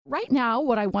right now,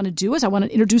 what I want to do is I want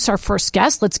to introduce our first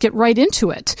guest. Let's get right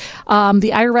into it.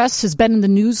 The IRS has been in the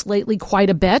news lately quite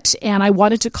a bit, and I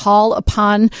wanted to call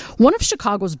upon one of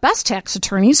Chicago's best tax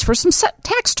attorneys for some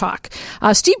tax talk.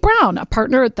 Steve Brown, a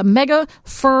partner at the mega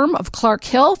firm of Clark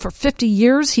Hill. For 50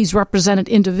 years, he's represented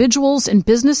individuals and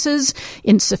businesses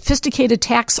in sophisticated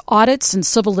tax audits and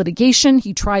civil litigation.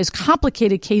 He tries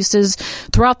complicated cases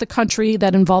throughout the country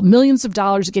that involve millions of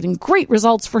dollars, getting great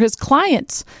results for his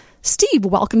clients. Steve,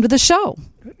 welcome to the show.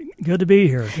 Good to be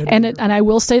here. And I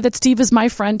will say that Steve is my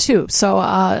friend too. So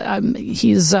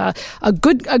he's a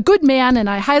good man, and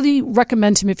I highly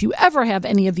recommend him if you ever have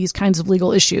any of these kinds of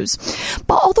legal issues.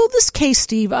 But although this case,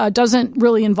 Steve, doesn't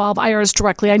really involve IRS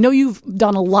directly, I know you've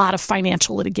done a lot of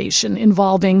financial litigation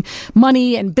involving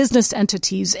money and business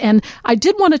entities. And I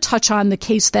did want to touch on the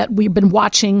case that we've been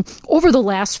watching over the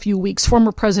last few weeks.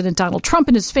 Former President Donald Trump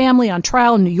and his family on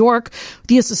trial in New York.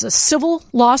 This is a civil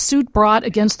lawsuit brought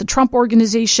against the Trump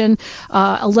Organization,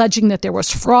 alleging that there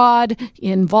was fraud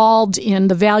involved in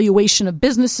the valuation of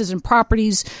businesses and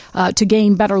properties to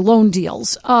gain better loan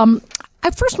deals.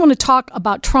 I first want to talk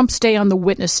about Trump's day on the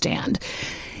witness stand.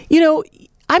 You know,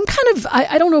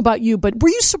 I don't know about you, but were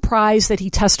you surprised that he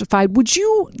testified? Do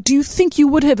you think you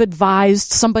would have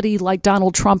advised somebody like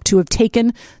Donald Trump to have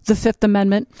taken the Fifth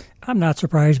Amendment? I'm not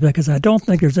surprised because I don't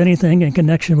think there's anything in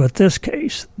connection with this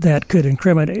case that could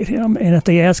incriminate him. And if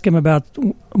they ask him about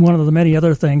one of the many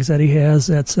other things that he has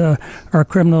that's are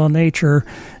criminal in nature,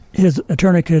 his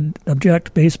attorney could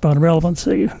object based upon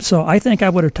relevancy. So I think I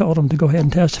would have told him to go ahead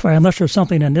and testify unless there's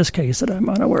something in this case that I'm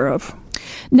unaware of.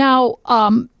 Now,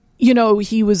 you know,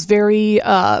 he was very,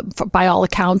 by all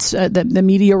accounts, the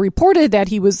media reported that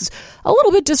he was a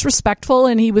little bit disrespectful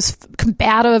and he was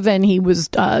combative and he was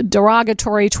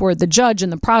derogatory toward the judge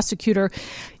and the prosecutor.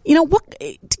 You know, what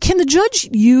can the judge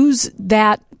use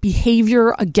that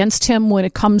behavior against him when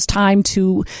it comes time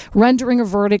to rendering a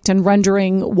verdict and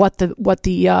rendering what the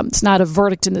it's not a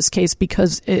verdict in this case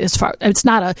because it's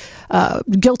not a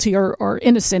guilty or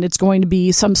innocent. It's going to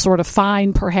be some sort of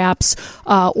fine perhaps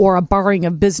or a barring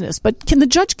of business. But can the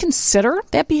judge consider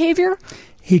that behavior?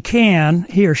 He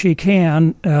or she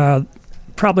can.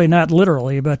 Probably not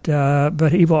literally, but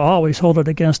he will always hold it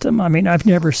against him. I mean, I've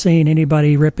never seen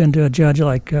anybody rip into a judge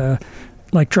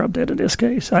like Trump did in this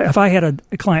case. If I had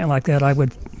a client like that, I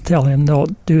would tell him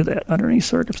don't do that under any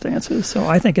circumstances. So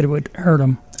I think it would hurt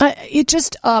him. It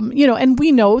just, you know, and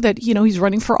we know that, you know, he's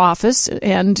running for office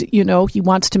and, you know, he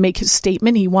wants to make his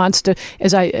statement. He wants to,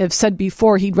 as I have said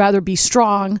before, he'd rather be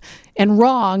strong and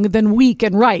wrong than weak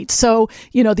and right. So,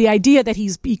 you know, the idea that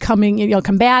he's becoming, you know,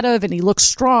 combative and he looks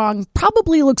strong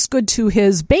probably looks good to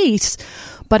his base.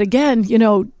 But again, you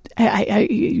know,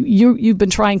 you've been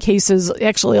trying cases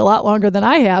actually a lot longer than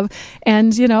I have,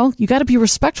 and you know you got to be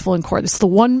respectful in court. It's the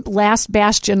one last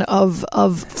bastion of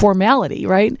formality,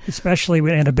 right? Especially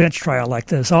in a bench trial like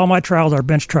this. All my trials are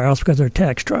bench trials because they're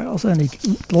tax trials, and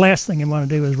the last thing you want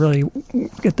to do is really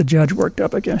get the judge worked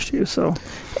up against you. So,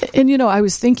 and you know, I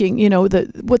was thinking, you know,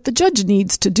 that what the judge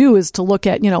needs to do is to look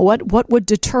at, you know, what would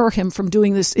deter him from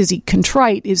doing this? Is he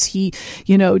contrite? Is he,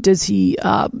 you know, does he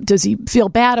feel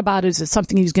bad about it? Is it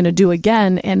something he's going to do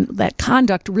again? And that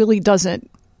conduct really doesn't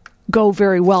go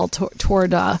very well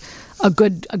toward a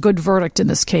good verdict in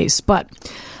this case. But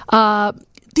what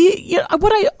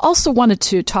I also wanted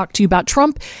to talk to you about,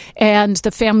 Trump and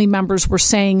the family members were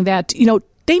saying that, you know,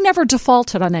 they never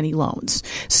defaulted on any loans,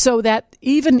 so that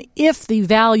even if the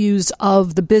values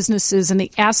of the businesses and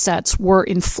the assets were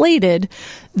inflated,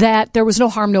 that there was no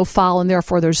harm, no foul, and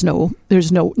therefore there's no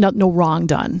wrong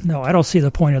done. No, I don't see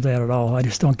the point of that at all. I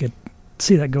just don't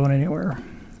see that going anywhere.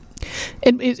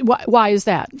 And why is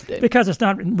that? Because it's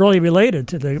not really related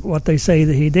to what they say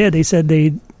that he did. He said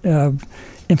the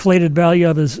inflated value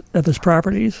of his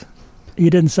properties.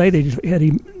 He didn't say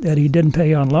that he didn't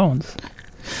pay on loans.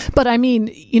 But I mean,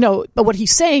 you know, but what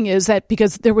he's saying is that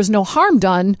because there was no harm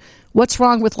done, what's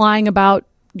wrong with lying about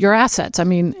your assets? I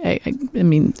mean, I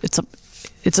mean, it's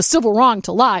a civil wrong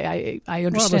to lie. I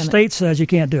understand. Well, the state says you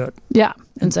can't do it. Yeah,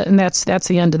 and that's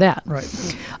the end of that. Right.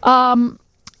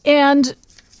 And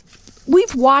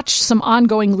we've watched some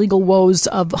ongoing legal woes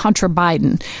of Hunter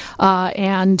Biden,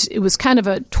 and it was kind of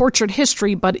a tortured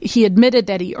history, but he admitted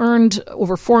that he earned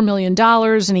over $4 million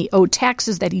and he owed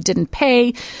taxes that he didn't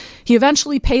pay. He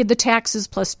eventually paid the taxes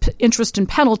plus interest and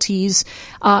penalties,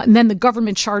 and then the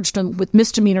government charged him with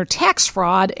misdemeanor tax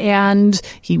fraud, and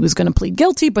he was going to plead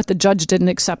guilty, but the judge didn't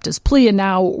accept his plea, and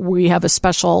now we have a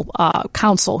special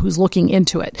counsel who's looking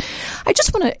into it. I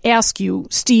just want to ask you,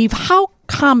 Steve, how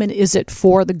common is it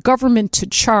for the government to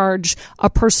charge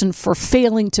a person for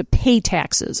failing to pay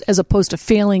taxes as opposed to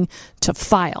failing to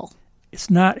file? it's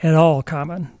not at all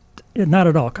common. Not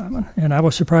at all common. And I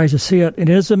was surprised to see it. It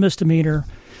is a misdemeanor.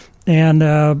 And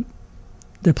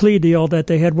the plea deal that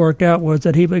they had worked out was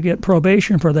that he would get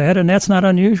probation for that, and that's not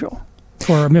unusual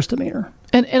for a misdemeanor.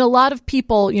 And a lot of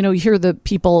people, you hear the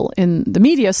people in the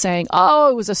media saying,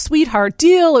 oh, it was a sweetheart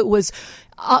deal. It was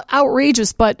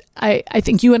outrageous. But I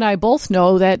think you and I both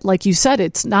know that, like you said,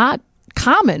 it's not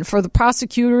common for the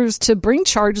prosecutors to bring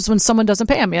charges when someone doesn't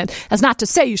pay. I mean, that's not to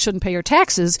say you shouldn't pay your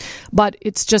taxes, but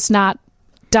it's just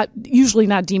usually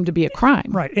not deemed to be a crime.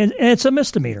 Right. And it's a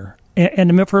misdemeanor.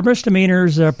 And for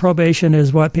misdemeanors, probation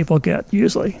is what people get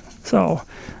usually. So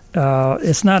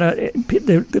it's not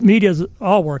the media's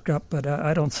all worked up, but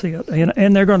I don't see it.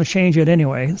 And they're going to change it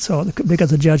anyway. So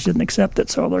because the judge didn't accept it,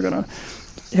 so they're going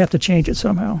to have to change it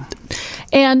somehow.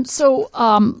 And so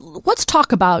let's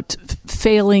talk about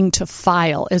failing to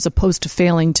file as opposed to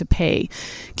failing to pay.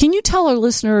 Can you tell our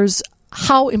listeners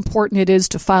how important it is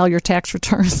to file your tax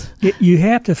returns? You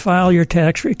have to file your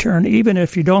tax return. Even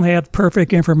if you don't have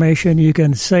perfect information, you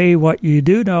can say what you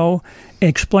do know,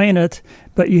 explain it,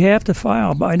 but you have to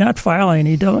file. By not filing,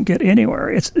 you don't get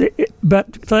anywhere.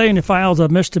 But failing to file is a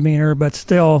misdemeanor, but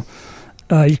still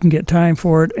you can get time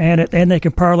for it, and they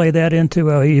can parlay that into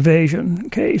an evasion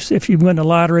case. If you win the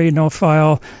lottery and don't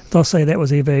file, they'll say that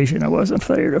was evasion. It wasn't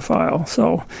failure to file.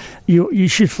 So you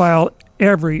should file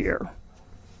every year.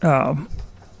 And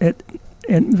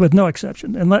with no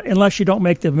exception, unless you don't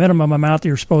make the minimum amount that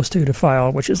you're supposed to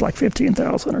file, which is like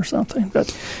 $15,000 or something.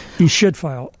 But you should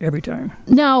file every time.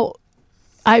 Now,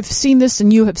 I've seen this,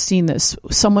 and you have seen this.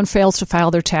 Someone fails to file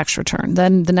their tax return.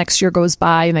 Then the next year goes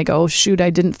by, and they go, shoot,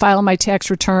 I didn't file my tax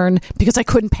return because I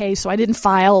couldn't pay, so I didn't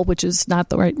file, which is not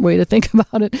the right way to think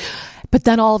about it. But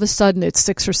then all of a sudden it's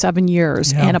 6 or 7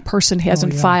 years and a person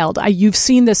hasn't filed. You've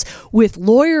seen this with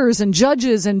lawyers and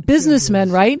judges and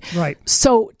businessmen, right? Right.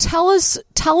 So tell us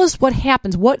what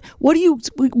happens. What do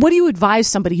you advise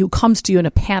somebody who comes to you in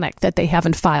a panic that they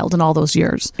haven't filed in all those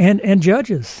years? And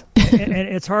judges. and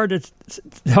it's hard to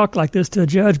talk like this to a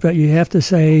judge, but you have to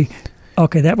say,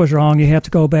 okay, that was wrong. You have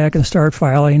to go back and start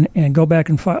filing and go back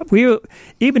and file.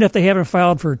 Even if they haven't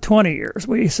filed for 20 years,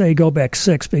 we say go back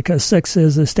 6 because 6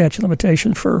 is the statute of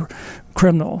limitation for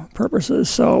criminal purposes.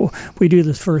 So we do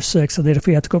the first 6, and then if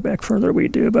we have to go back further, we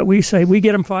do. But we say we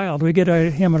get them filed. We get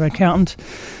him an accountant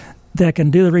that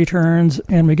can do the returns,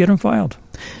 and we get them filed.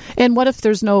 And what if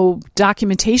there's no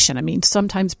documentation? I mean,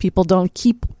 sometimes people don't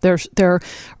keep their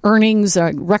earnings,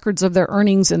 records of their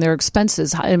earnings and their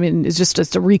expenses. I mean, it's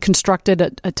just a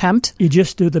reconstructed attempt. You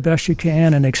just do the best you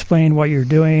can and explain what you're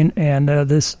doing, and the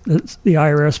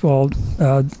IRS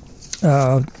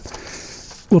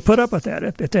will put up with that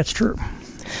if that's true.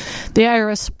 The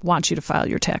IRS wants you to file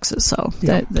your taxes, so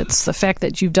that's the fact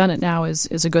that you've done it now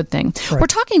is a good thing. Right. We're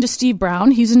talking to Steve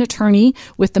Brown. He's an attorney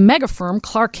with the mega firm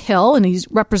Clark Hill, and he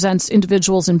represents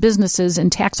individuals and businesses in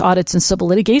tax audits and civil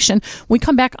litigation. When we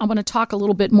come back, I want to talk a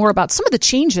little bit more about some of the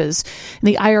changes in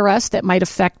the IRS that might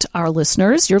affect our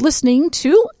listeners. You're listening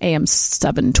to AM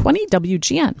 720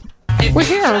 WGN. We're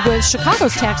here with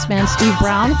Chicago's taxman, Steve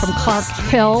Brown from Clark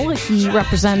Hill. He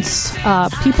represents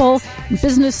people,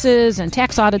 businesses, and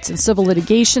tax audits and civil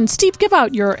litigation. Steve, give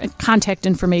out your contact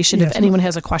information if anyone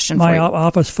has a question for you. My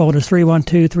office phone is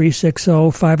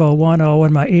 312-360-5010,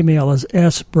 and my email is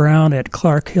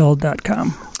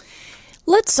sbrown@clarkhill.com.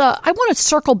 I want to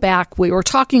circle back. We were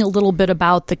talking a little bit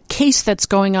about the case that's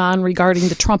going on regarding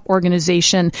the Trump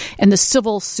Organization and the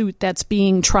civil suit that's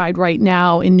being tried right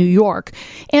now in New York.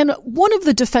 And one of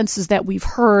the defenses that we've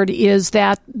heard is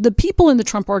that the people in the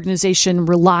Trump Organization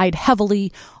relied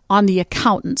heavily on the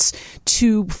accountants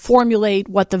to formulate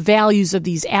what the values of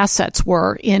these assets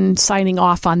were in signing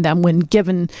off on them when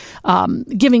giving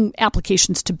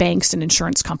applications to banks and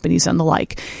insurance companies and the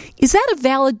like. Is that a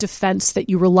valid defense that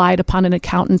you relied upon an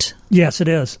accountant? Yes, it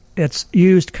is. It's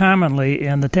used commonly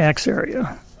in the tax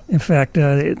area. In fact,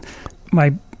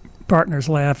 my partners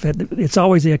laugh. It's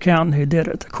always the accountant who did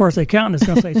it. Of course, the accountant is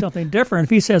going to say something different.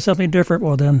 If he says something different,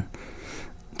 well, then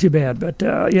too bad. But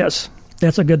yes.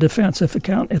 That's a good defense if the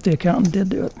accountant did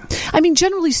do it. I mean,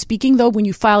 generally speaking, though, when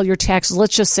you file your taxes,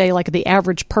 let's just say like the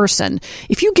average person,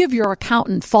 if you give your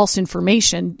accountant false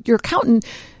information, your accountant,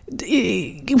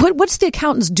 what's the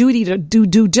accountant's duty to do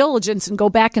due diligence and go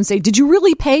back and say, did you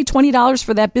really pay $20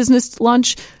 for that business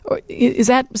lunch? Or is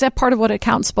that part of what an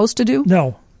accountant's supposed to do?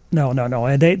 No.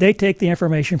 And they take the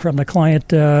information from the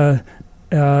client as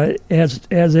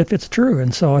if it's true.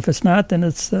 And so if it's not, then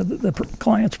it's the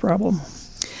client's problem.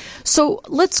 So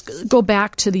let's go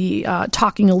back to the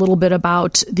talking a little bit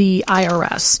about the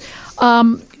IRS.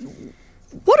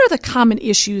 what are the common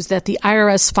issues that the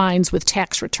IRS finds with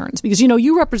tax returns? Because,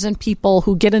 you represent people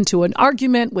who get into an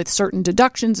argument with certain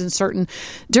deductions and certain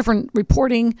different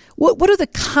reporting. What are the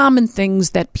common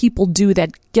things that people do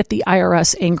that get the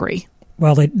IRS angry?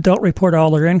 Well, they don't report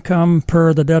all their income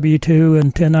per the W-2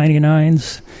 and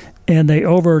 1099s, and they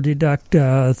over-deduct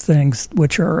things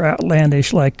which are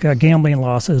outlandish, like gambling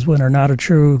losses when they're not a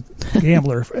true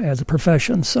gambler as a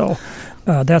profession. So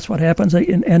that's what happens.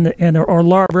 And there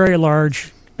are very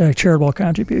large charitable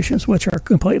contributions, which are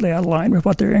completely out of line with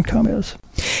what their income is.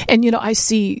 And, I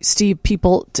see, Steve,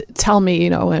 people tell me,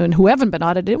 and who haven't been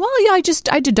audited, well, yeah,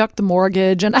 I deduct the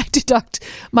mortgage and I deduct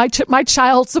my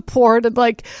child support.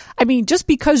 And just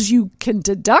because you can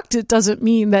deduct it doesn't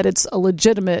mean that it's a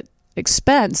legitimate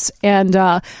expense. And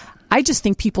I just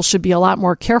think people should be a lot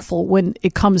more careful when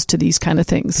it comes to these kind of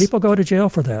things. People go to jail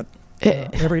for that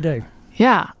every day.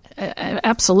 Yeah,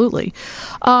 absolutely.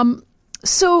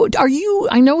 So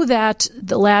I know that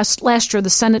last year the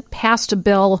Senate passed a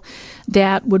bill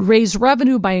that would raise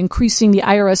revenue by increasing the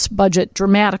IRS budget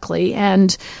dramatically,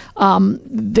 and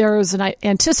there's an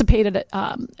anticipated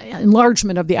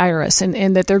enlargement of the IRS,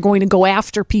 and that they're going to go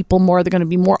after people more. They're going to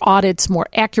be more audits, more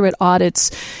accurate audits,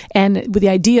 and with the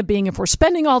idea being if we're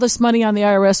spending all this money on the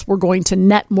IRS, we're going to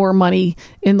net more money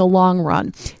in the long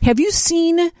run. Have you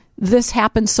seen this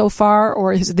happened so far,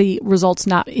 or is the results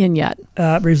not in yet?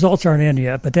 Results aren't in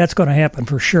yet, but that's going to happen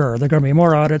for sure. There are going to be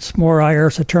more audits, more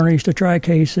IRS attorneys to try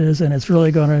cases, and it's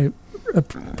really going to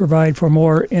provide for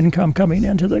more income coming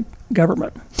into the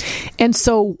government. And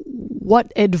so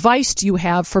what advice do you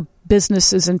have for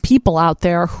businesses and people out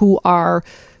there who are,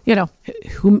 is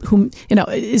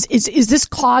this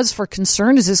cause for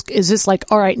concern? Is this like,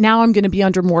 all right, now I'm going to be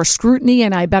under more scrutiny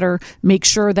and I better make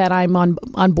sure that I'm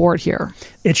on board here?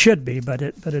 It should be, but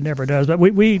it never does. But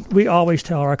we always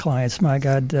tell our clients, my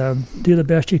God, do the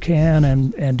best you can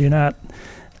and do not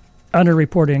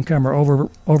underreport income or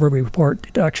over-report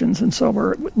deductions. And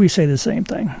so we say the same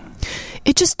thing.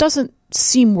 It just doesn't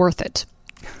seem worth it.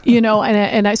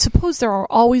 And I suppose there are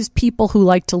always people who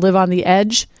like to live on the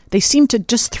edge. They seem to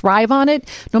just thrive on it.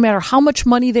 No matter how much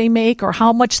money they make or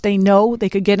how much they know they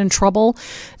could get in trouble,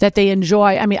 that they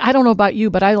enjoy. I mean, I don't know about you,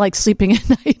 but I like sleeping at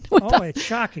night. It's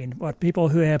shocking what people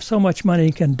who have so much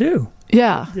money can do.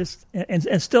 Yeah.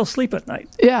 And still sleep at night.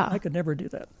 Yeah. I could never do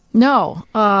that. No.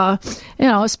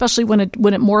 Especially when it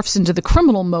morphs into the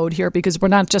criminal mode here, because we're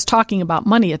not just talking about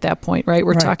money at that point, right?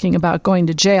 We're talking about going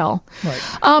to jail.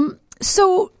 Right.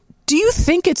 So do you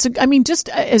think just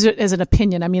as an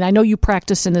opinion, I know you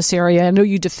practice in this area. I know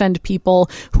you defend people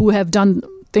who have done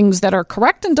things that are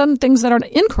correct and done things that are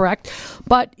incorrect.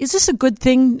 But is this a good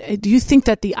thing? Do you think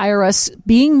that the IRS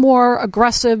being more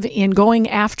aggressive in going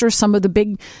after some of the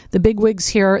big wigs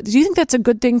here, do you think that's a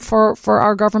good thing for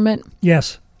our government?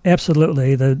 Yes.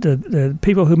 Absolutely. The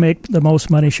people who make the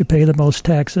most money should pay the most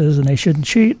taxes, and they shouldn't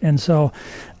cheat. And so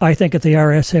I think if the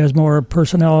IRS has more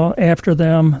personnel after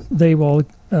them, they will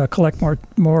collect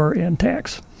more in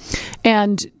tax.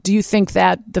 And do you think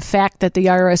that the fact that the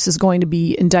IRS is going to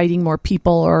be indicting more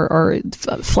people or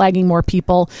flagging more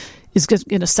people is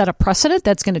going to set a precedent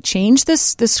that's going to change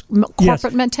this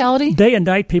corporate mentality? They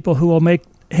indict people who will make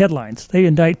headlines. They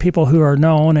indict people who are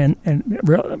known and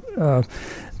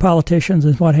politicians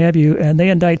and what have you, and they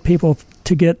indict people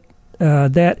to get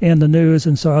that in the news,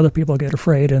 and so other people get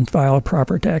afraid and file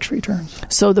proper tax returns.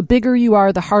 So the bigger you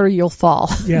are, the harder you'll fall.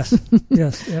 Yes,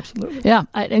 absolutely. Yeah,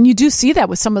 and you do see that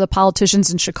with some of the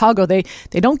politicians in Chicago. They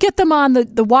don't get them on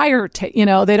the wire,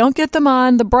 they don't get them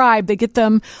on the bribe. They get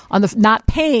them on the not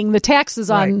paying the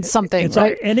taxes on something,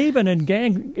 right? And even in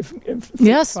gang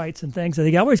fights and things,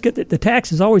 they always get the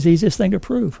tax is always the easiest thing to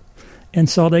prove, and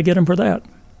so they get them for that.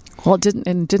 Well,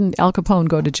 didn't Al Capone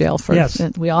go to jail for? Yes.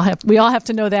 We all have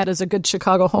to know that as a good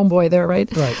Chicago homeboy there, right?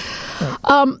 Right.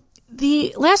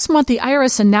 The last month, the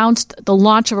IRS announced the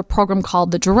launch of a program called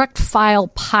the Direct File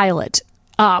Pilot.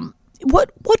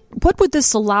 What would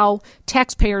this allow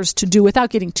taxpayers to do without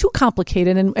getting too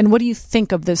complicated? And what do you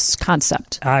think of this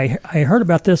concept? I heard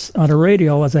about this on the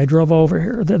radio as I drove over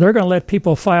here. They're going to let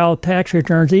people file tax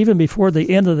returns even before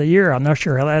the end of the year. I'm not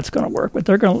sure how that's going to work, but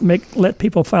they're going to let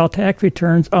people file tax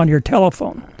returns on your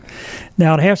telephone.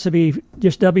 Now, it has to be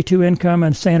just W-2 income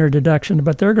and standard deduction,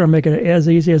 but they're going to make it as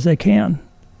easy as they can.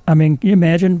 Can you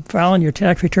imagine filing your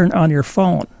tax return on your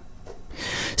phone?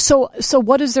 So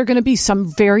what is there going to be?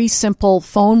 Some very simple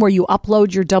phone where you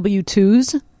upload your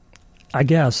W-2s? I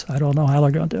guess. I don't know how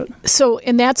they're going to do it. So,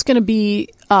 and that's going to be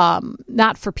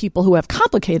not for people who have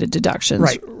complicated deductions,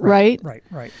 right?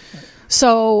 Right.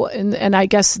 So, and I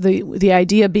guess the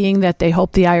idea being that they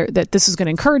hope that this is going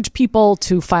to encourage people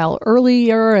to file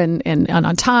earlier and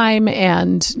on time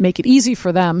and make it easy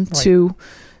for them to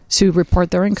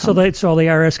report their income. So the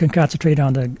IRS can concentrate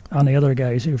on the other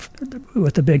guys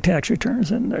with the big tax returns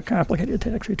and the complicated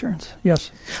tax returns.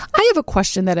 Yes. I have a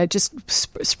question that I just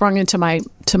sprung into my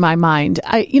mind.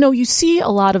 You see a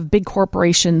lot of big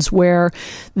corporations where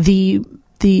the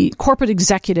corporate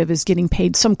executive is getting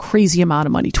paid some crazy amount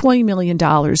of money, $20 million,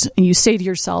 and you say to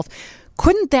yourself,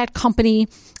 couldn't that company,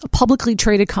 a publicly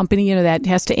traded company, that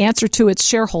has to answer to its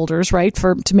shareholders, right,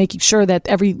 to making sure that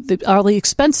all the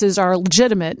expenses are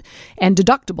legitimate and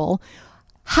deductible?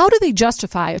 How do they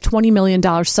justify a $20 million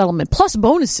settlement plus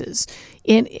bonuses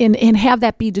and have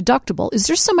that be deductible? Is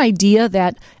there some idea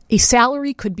that a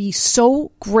salary could be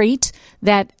so great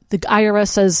that the IRS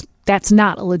says that's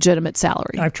not a legitimate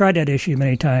salary? I've tried that issue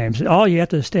many times. All you have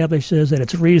to establish is that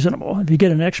it's reasonable. If you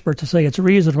get an expert to say it's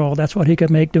reasonable, that's what he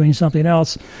could make doing something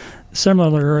else.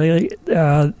 Similarly,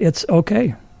 it's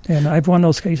okay. And I've won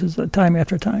those cases time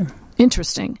after time.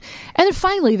 Interesting. And then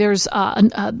finally, there's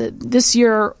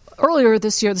earlier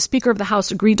this year, the Speaker of the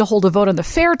House agreed to hold a vote on the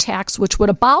fair tax, which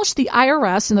would abolish the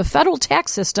IRS and the federal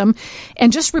tax system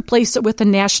and just replace it with the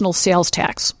national sales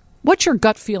tax. What's your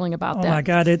gut feeling about that? Oh my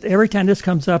God! Every time this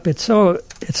comes up, it's so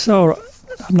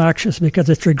obnoxious because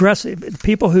it's regressive.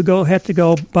 People who have to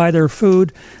go buy their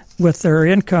food with their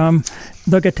income,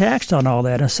 they'll get taxed on all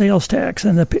that, a sales tax,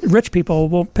 and the rich people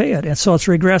won't pay it, and so it's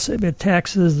regressive. It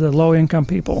taxes the low income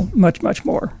people much much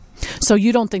more. So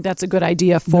you don't think that's a good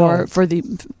idea for the.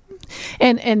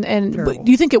 And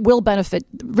do you think it will benefit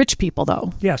rich people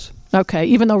though? Yes. Okay,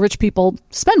 even though rich people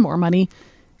spend more money.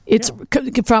 It's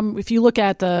from, if you look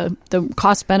at the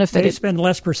cost benefit, they spend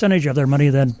less percentage of their money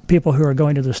than people who are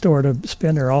going to the store to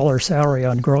spend all their salary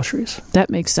on groceries. That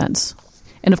makes sense.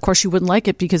 And of course, you wouldn't like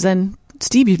it because then,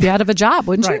 Steve, you'd be out of a job,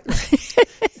 wouldn't you?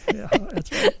 Yeah, that's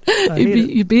right.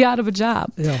 You'd be out of a job.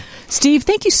 Yeah. Steve,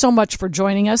 thank you so much for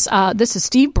joining us. This is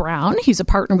Steve Brown. He's a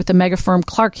partner with the mega firm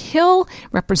Clark Hill,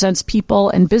 represents people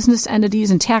and business entities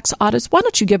and tax audits. Why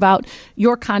don't you give out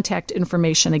your contact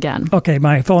information again? Okay,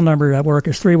 my phone number at work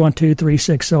is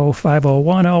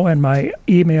 312-360-5010, and my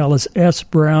email is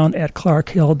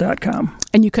sbrown@clarkhill.com.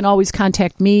 And you can always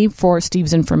contact me for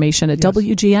Steve's information at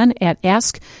WGN at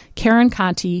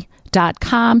AskKarenConti.com.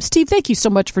 Steve, thank you so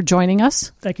much for joining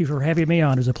us. Thank you for having me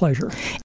on. It was a pleasure.